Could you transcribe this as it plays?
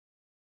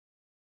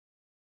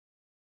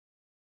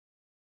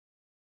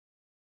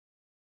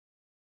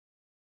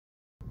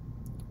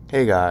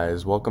Hey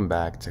guys, welcome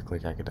back to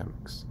Click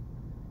Academics.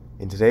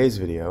 In today's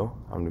video,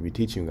 I'm going to be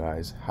teaching you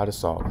guys how to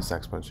solve this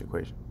exponential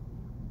equation.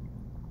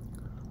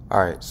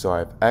 Alright, so I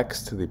have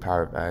x to the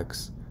power of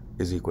x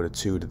is equal to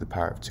 2 to the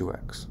power of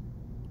 2x.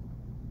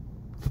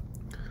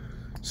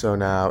 So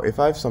now, if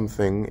I have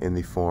something in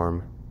the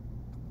form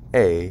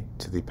a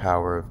to the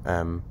power of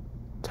m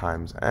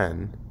times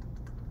n,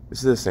 this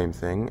is the same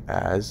thing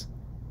as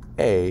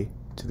a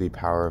to the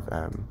power of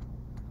m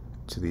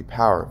to the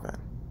power of n.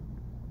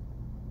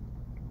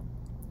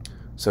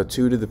 So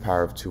 2 to the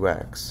power of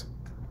 2x,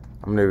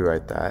 I'm going to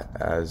rewrite that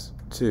as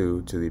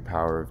 2 to the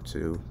power of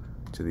 2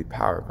 to the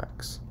power of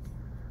x.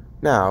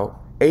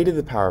 Now, a to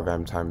the power of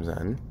m times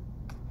n,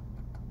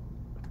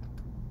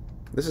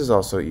 this is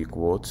also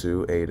equal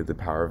to a to the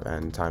power of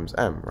n times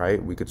m,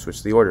 right? We could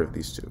switch the order of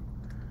these two.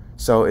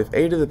 So if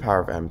a to the power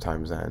of m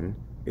times n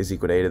is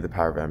equal to a to the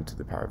power of m to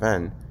the power of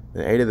n,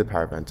 then a to the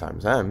power of n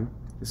times m,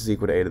 this is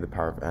equal to a to the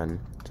power of n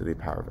to the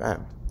power of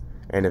m.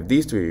 And if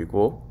these two are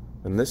equal,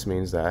 then this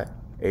means that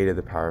a to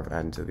the power of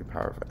n to the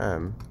power of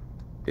m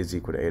is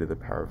equal to a to the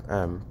power of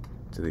m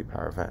to the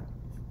power of n.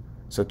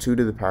 So 2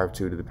 to the power of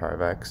 2 to the power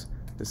of x,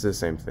 this is the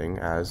same thing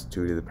as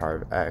 2 to the power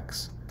of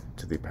x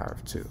to the power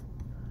of 2.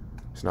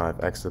 So now I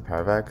have x to the power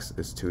of x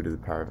is 2 to the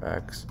power of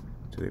x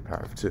to the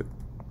power of 2.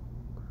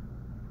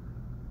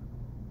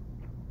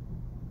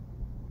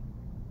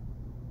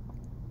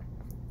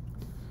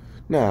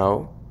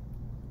 Now,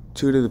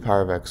 2 to the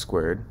power of x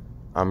squared,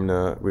 I'm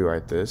going to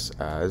rewrite this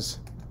as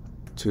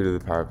 2 to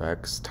the power of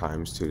x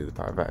times 2 to the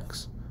power of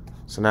x.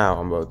 So now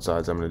on both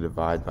sides I'm going to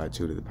divide by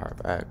 2 to the power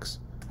of x.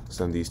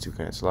 So then these two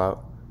cancel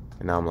out,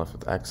 and now I'm left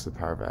with x to the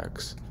power of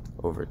x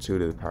over 2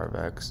 to the power of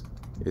x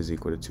is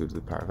equal to 2 to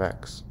the power of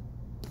x.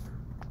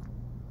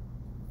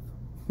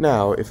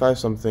 Now if I have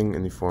something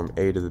in the form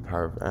a to the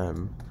power of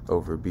m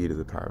over b to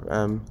the power of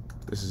m,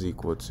 this is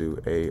equal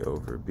to a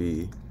over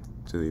b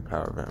to the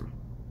power of m.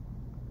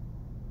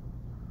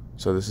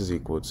 So this is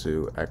equal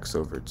to x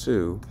over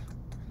 2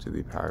 to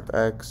the power of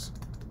x,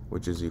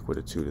 which is equal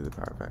to 2 to the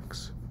power of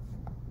x.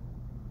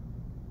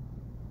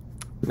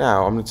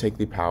 Now I'm going to take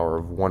the power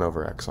of 1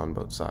 over x on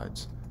both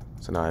sides.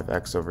 So now I have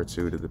x over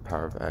 2 to the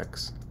power of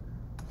x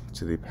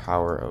to the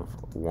power of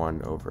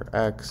 1 over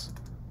x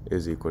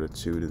is equal to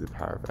 2 to the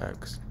power of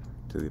x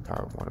to the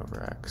power of 1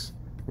 over x.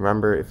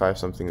 Remember, if I have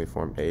something in the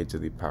form a to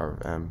the power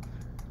of m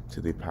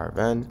to the power of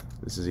n,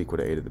 this is equal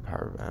to a to the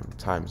power of m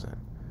times n.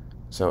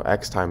 So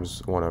x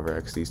times 1 over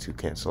x, these two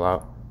cancel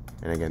out.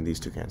 And again, these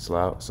two cancel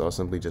out, so I'll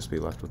simply just be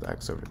left with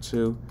x over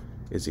 2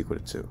 is equal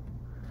to 2.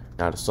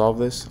 Now to solve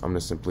this, I'm going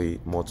to simply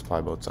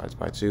multiply both sides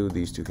by 2.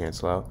 These two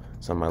cancel out,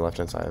 so on my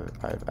left-hand side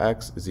I have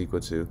x is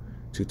equal to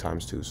 2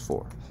 times 2 is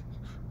 4.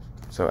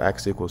 So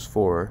x equals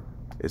 4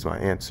 is my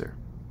answer.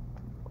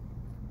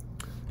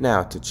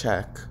 Now to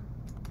check,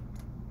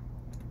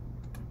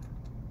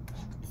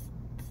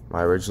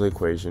 my original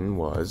equation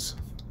was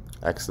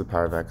x to the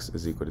power of x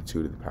is equal to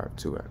 2 to the power of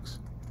 2x.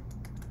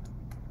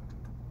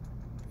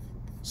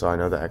 So I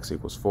know that x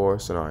equals 4,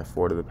 so now I have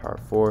 4 to the power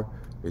of 4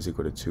 is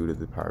equal to 2 to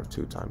the power of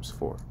 2 times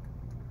 4.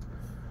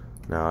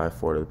 Now I have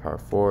 4 to the power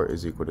of 4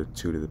 is equal to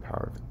 2 to the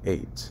power of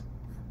 8.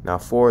 Now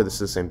 4, this is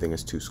the same thing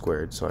as 2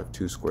 squared, so I have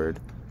 2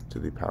 squared to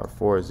the power of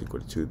 4 is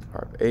equal to 2 to the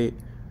power of 8.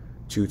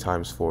 2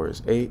 times 4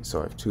 is 8, so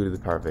I have 2 to the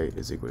power of 8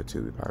 is equal to 2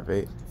 to the power of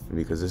 8. And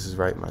because this is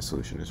right, my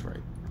solution is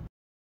right.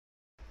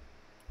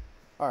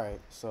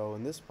 Alright, so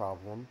in this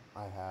problem,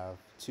 I have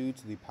 2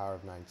 to the power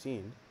of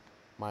 19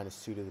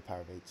 minus 2 to the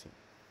power of 18.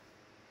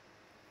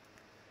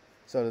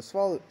 So to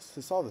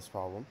solve this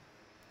problem,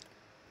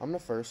 I'm going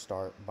to first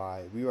start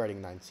by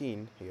rewriting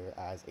 19 here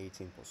as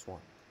 18 plus 1.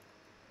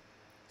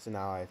 So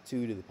now I have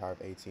 2 to the power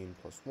of 18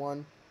 plus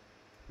 1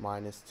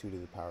 minus 2 to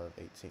the power of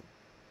 18.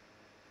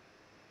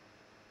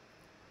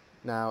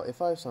 Now if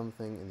I have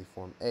something in the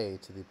form a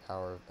to the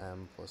power of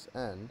m plus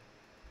n,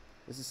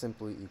 this is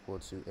simply equal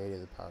to a to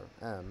the power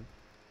of m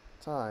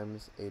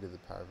times a to the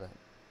power of n.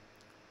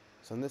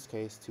 So in this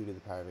case, 2 to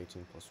the power of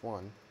 18 plus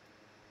 1,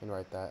 I can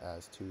write that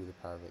as 2 to the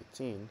power of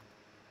 18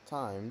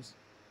 times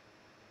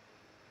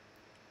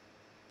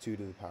 2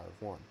 to the power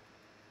of 1.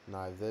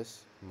 Now I have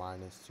this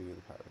minus 2 to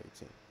the power of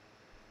 18.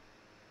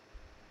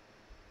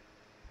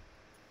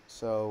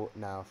 So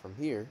now from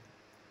here,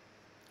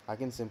 I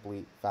can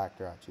simply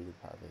factor out 2 to the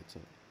power of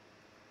 18.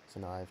 So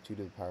now I have 2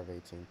 to the power of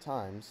 18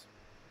 times,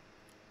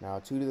 now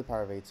 2 to the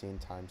power of 18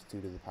 times 2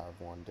 to the power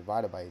of 1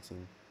 divided by 2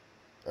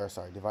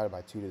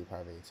 to the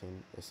power of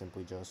 18 is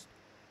simply just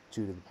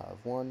 2 to the power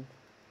of 1.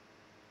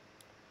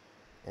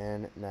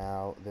 And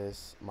now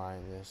this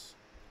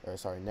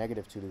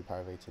negative 2 to the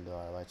power of 18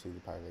 divided by 2 to the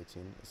power of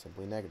 18 is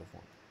simply negative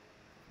 1.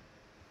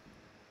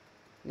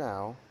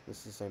 Now, this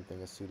is the same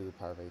thing as 2 to the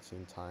power of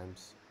 18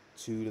 times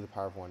 2 to the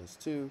power of 1 is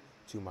 2,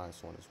 2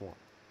 minus 1 is 1.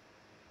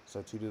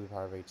 So 2 to the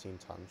power of 18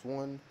 times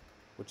 1,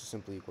 which is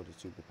simply equal to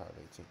 2 to the power of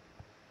 18.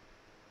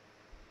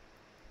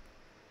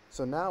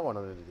 So now what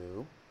I'm going to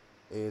do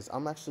is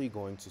I'm actually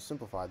going to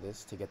simplify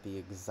this to get the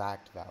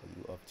exact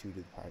value of 2 to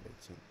the power of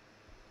 18.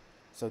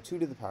 So 2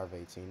 to the power of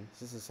 18,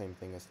 this is the same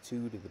thing as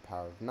 2 to the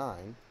power of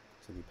 9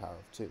 to the power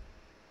of 2.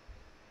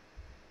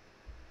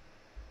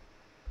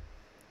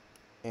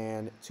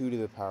 And 2 to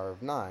the power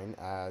of 9,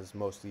 as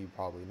most of you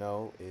probably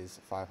know, is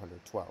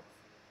 512.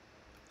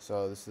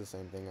 So this is the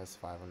same thing as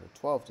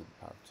 512 to the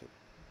power of 2.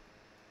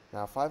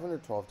 Now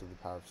 512 to the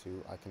power of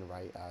 2 I can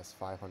write as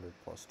 500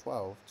 plus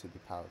 12 to the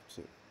power of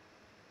 2.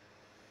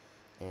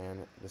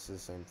 And this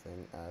is the same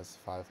thing as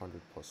 500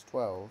 plus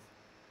 12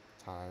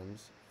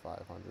 times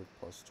 500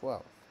 plus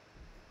 12.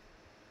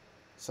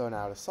 So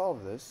now to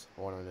solve this,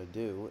 what I'm going to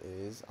do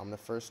is I'm going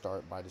to first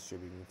start by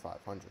distributing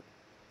 500.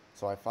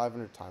 So I have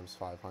 500 times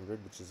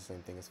 500, which is the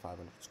same thing as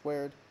 500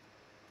 squared,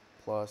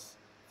 plus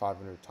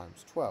 500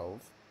 times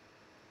 12,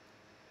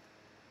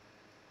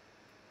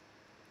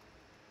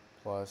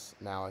 plus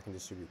now I can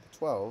distribute the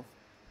 12.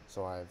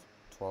 So I have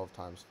 12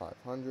 times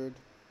 500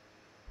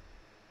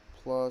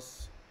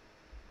 plus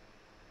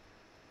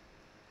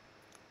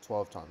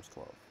 12 times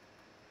 12.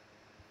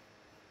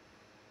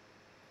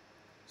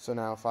 So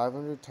now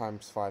 500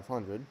 times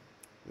 500,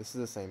 this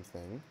is the same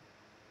thing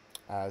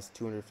as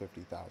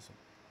 250,000.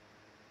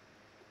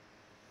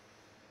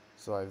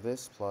 So I have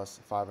this plus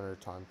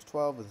 500 times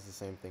 12, this is the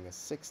same thing as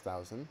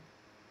 6,000,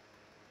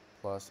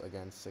 plus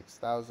again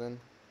 6,000,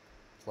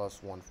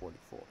 plus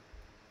 144.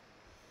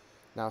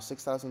 Now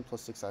 6,000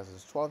 plus 6,000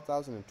 is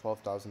 12,000, and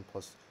 12,000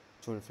 plus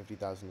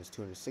 250,000 is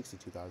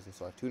 262,000.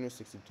 So I have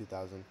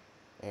 262,000,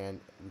 and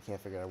we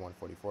can't figure out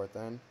 144 at the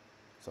end.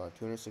 So I have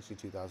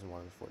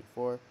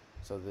 262,144.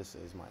 So this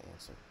is my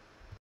answer.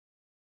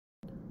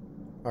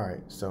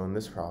 Alright, so in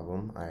this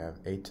problem, I have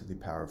 8 to the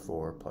power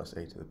 4 plus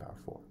 8 to the power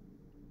 4.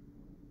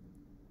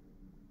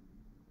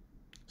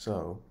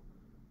 So,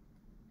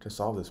 to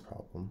solve this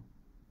problem,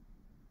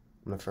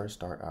 I'm going to first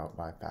start out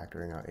by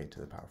factoring out 8 to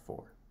the power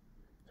 4.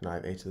 So now I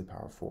have 8 to the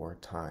power 4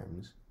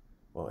 times,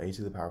 well, 8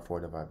 to the power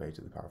 4 divided by 8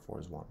 to the power 4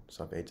 is 1.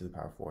 So I have 8 to the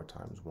power 4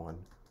 times 1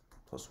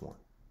 plus 1.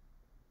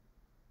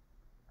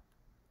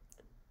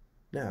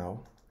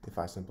 Now, if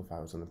I simplify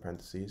what's in the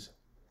parentheses,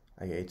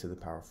 I get 8 to the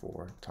power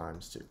 4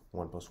 times 2.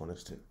 1 plus 1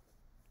 is 2.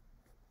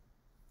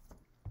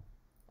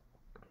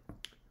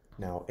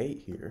 Now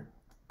 8 here,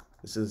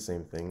 this is the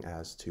same thing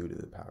as 2 to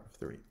the power of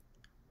 3.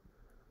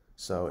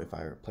 So if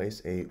I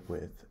replace 8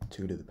 with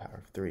 2 to the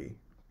power of 3,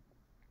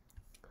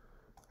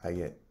 I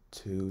get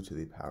 2 to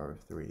the power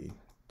of 3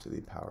 to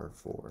the power of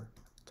 4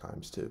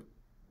 times 2.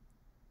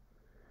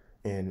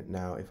 And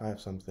now if I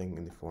have something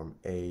in the form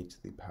a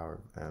to the power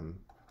of m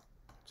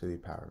to the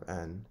power of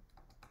n,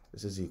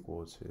 this is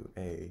equal to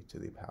a to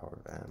the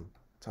power of m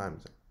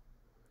times n.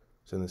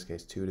 So in this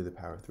case, 2 to the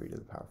power of 3 to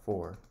the power of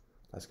 4,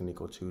 that's going to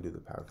equal 2 to the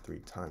power of 3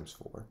 times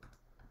 4.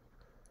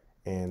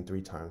 And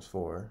 3 times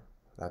 4,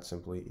 that's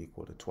simply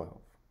equal to 12.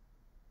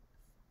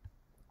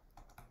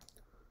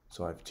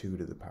 So I have 2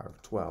 to the power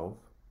of 12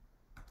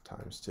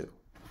 times 2.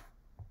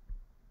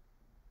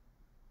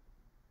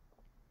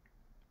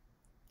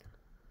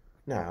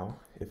 Now,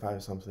 if I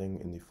have something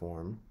in the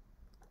form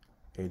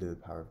a to the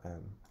power of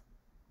m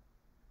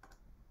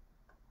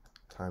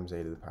times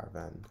a to the power of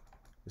n,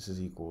 this is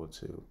equal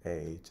to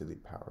a to the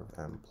power of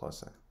m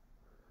plus n.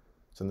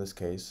 So in this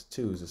case,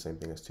 2 is the same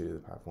thing as 2 to the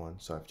power of 1.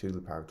 So I have 2 to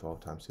the power of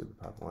 12 times 2 to the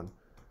power of 1,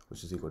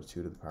 which is equal to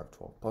 2 to the power of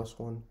 12 plus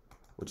 1,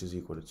 which is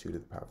equal to 2 to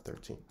the power of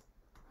 13.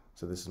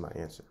 So this is my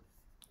answer.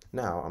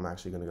 Now I'm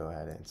actually going to go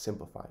ahead and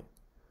simplify it.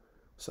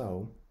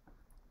 So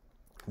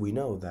we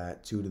know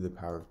that 2 to the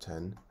power of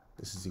 10,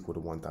 this is equal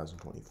to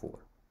 1024.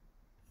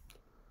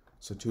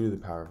 So 2 to the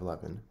power of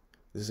 11,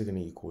 this is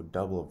going to equal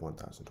double of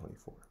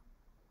 1024,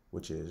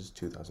 which is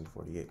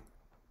 2048.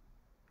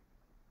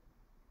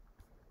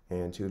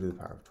 And 2 to the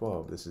power of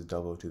 12, this is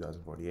double of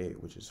 2048,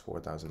 which is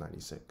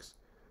 4096.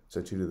 So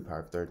 2 to the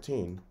power of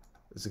 13,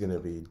 this is going to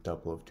be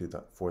double of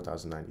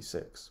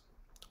 4096,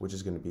 which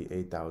is going to be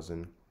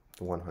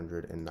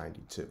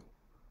 8192.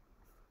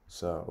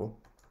 So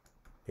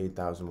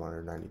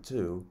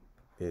 8192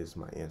 is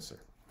my answer.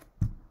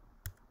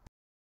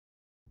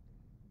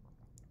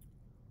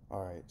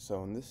 Alright,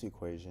 so in this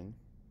equation,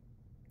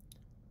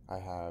 I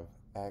have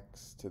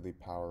x to the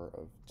power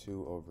of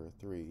 2 over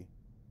 3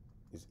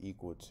 is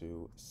equal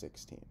to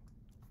 16.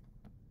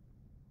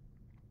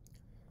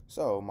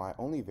 So my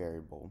only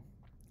variable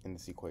in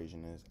this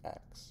equation is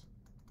x.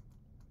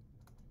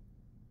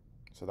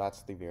 So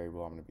that's the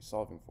variable I'm going to be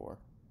solving for.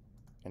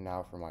 And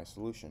now for my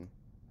solution.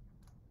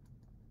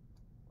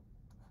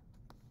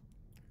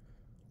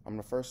 I'm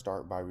going to first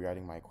start by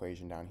rewriting my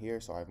equation down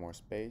here so I have more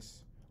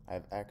space. I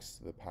have x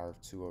to the power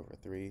of 2 over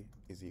 3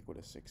 is equal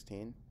to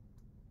 16.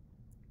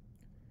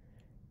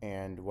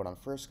 And what I'm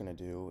first going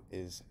to do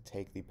is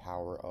take the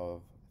power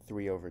of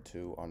 3 over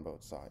 2 on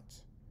both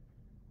sides.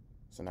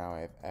 So now I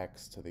have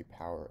x to the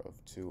power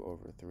of 2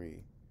 over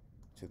 3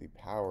 to the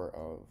power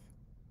of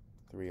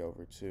 3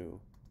 over 2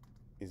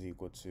 is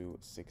equal to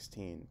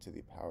 16 to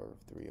the power of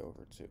 3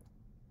 over 2.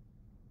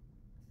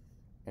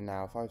 And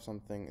now if I have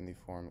something in the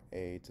form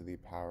a to the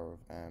power of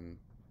m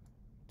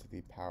to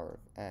the power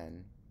of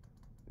n,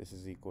 this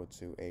is equal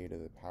to a to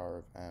the power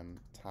of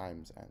m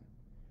times n.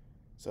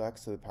 So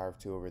x to the power of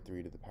 2 over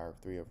 3 to the power of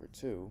 3 over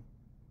 2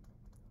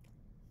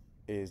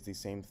 is the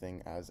same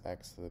thing as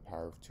x to the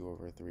power of 2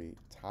 over 3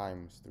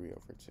 times 3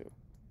 over 2.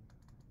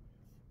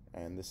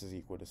 and this is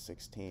equal to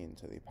 16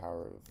 to the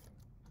power of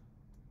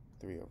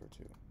 3 over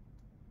 2.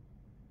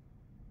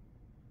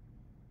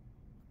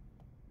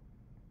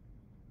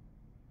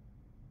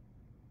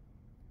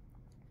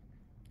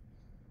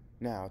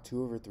 Now,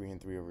 2 over 3 and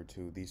 3 over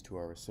 2, these two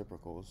are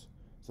reciprocals,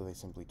 so they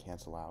simply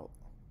cancel out,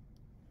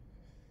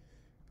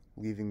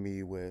 leaving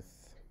me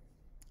with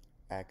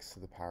x to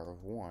the power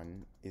of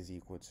 1 is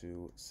equal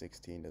to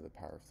 16 to the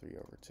power of 3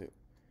 over 2.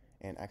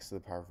 And x to the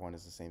power of 1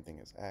 is the same thing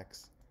as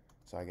x,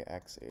 so I get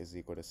x is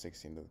equal to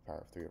 16 to the power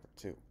of 3 over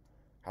 2.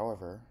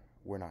 However,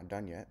 we're not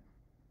done yet,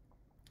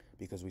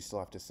 because we still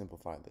have to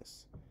simplify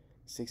this.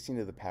 16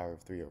 to the power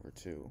of 3 over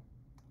 2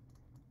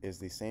 is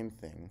the same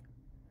thing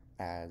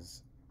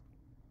as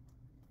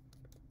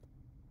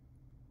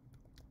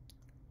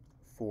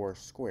 4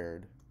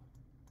 squared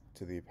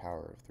to the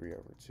power of 3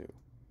 over 2.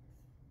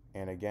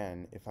 And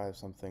again, if I have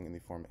something in the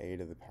form a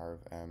to the power of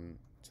m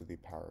to the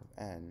power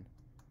of n,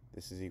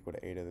 this is equal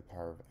to a to the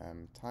power of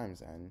m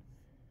times n.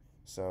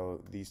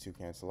 So these two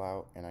cancel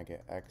out, and I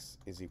get x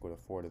is equal to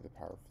 4 to the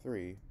power of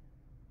 3,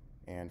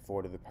 and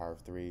 4 to the power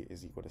of 3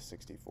 is equal to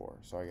 64.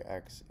 So I get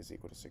x is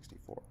equal to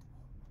 64.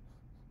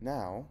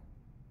 Now,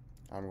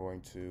 I'm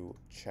going to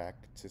check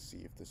to see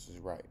if this is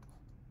right.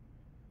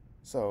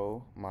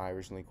 So my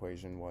original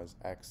equation was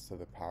x to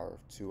the power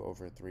of 2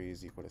 over 3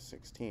 is equal to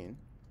 16,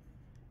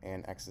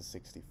 and x is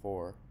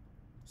 64,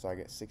 so I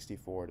get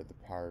 64 to the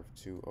power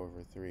of 2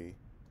 over 3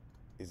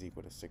 is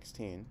equal to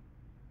 16.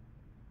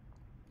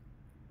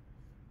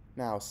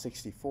 Now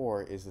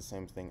 64 is the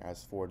same thing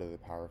as 4 to the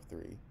power of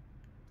 3,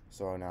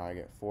 so now I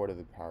get 4 to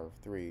the power of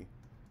 3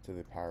 to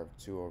the power of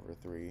 2 over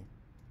 3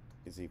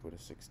 is equal to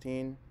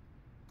 16.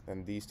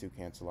 Then these two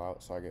cancel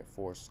out, so I get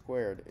 4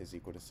 squared is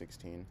equal to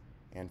 16,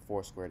 and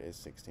 4 squared is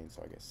 16,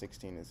 so I get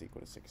 16 is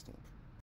equal to 16.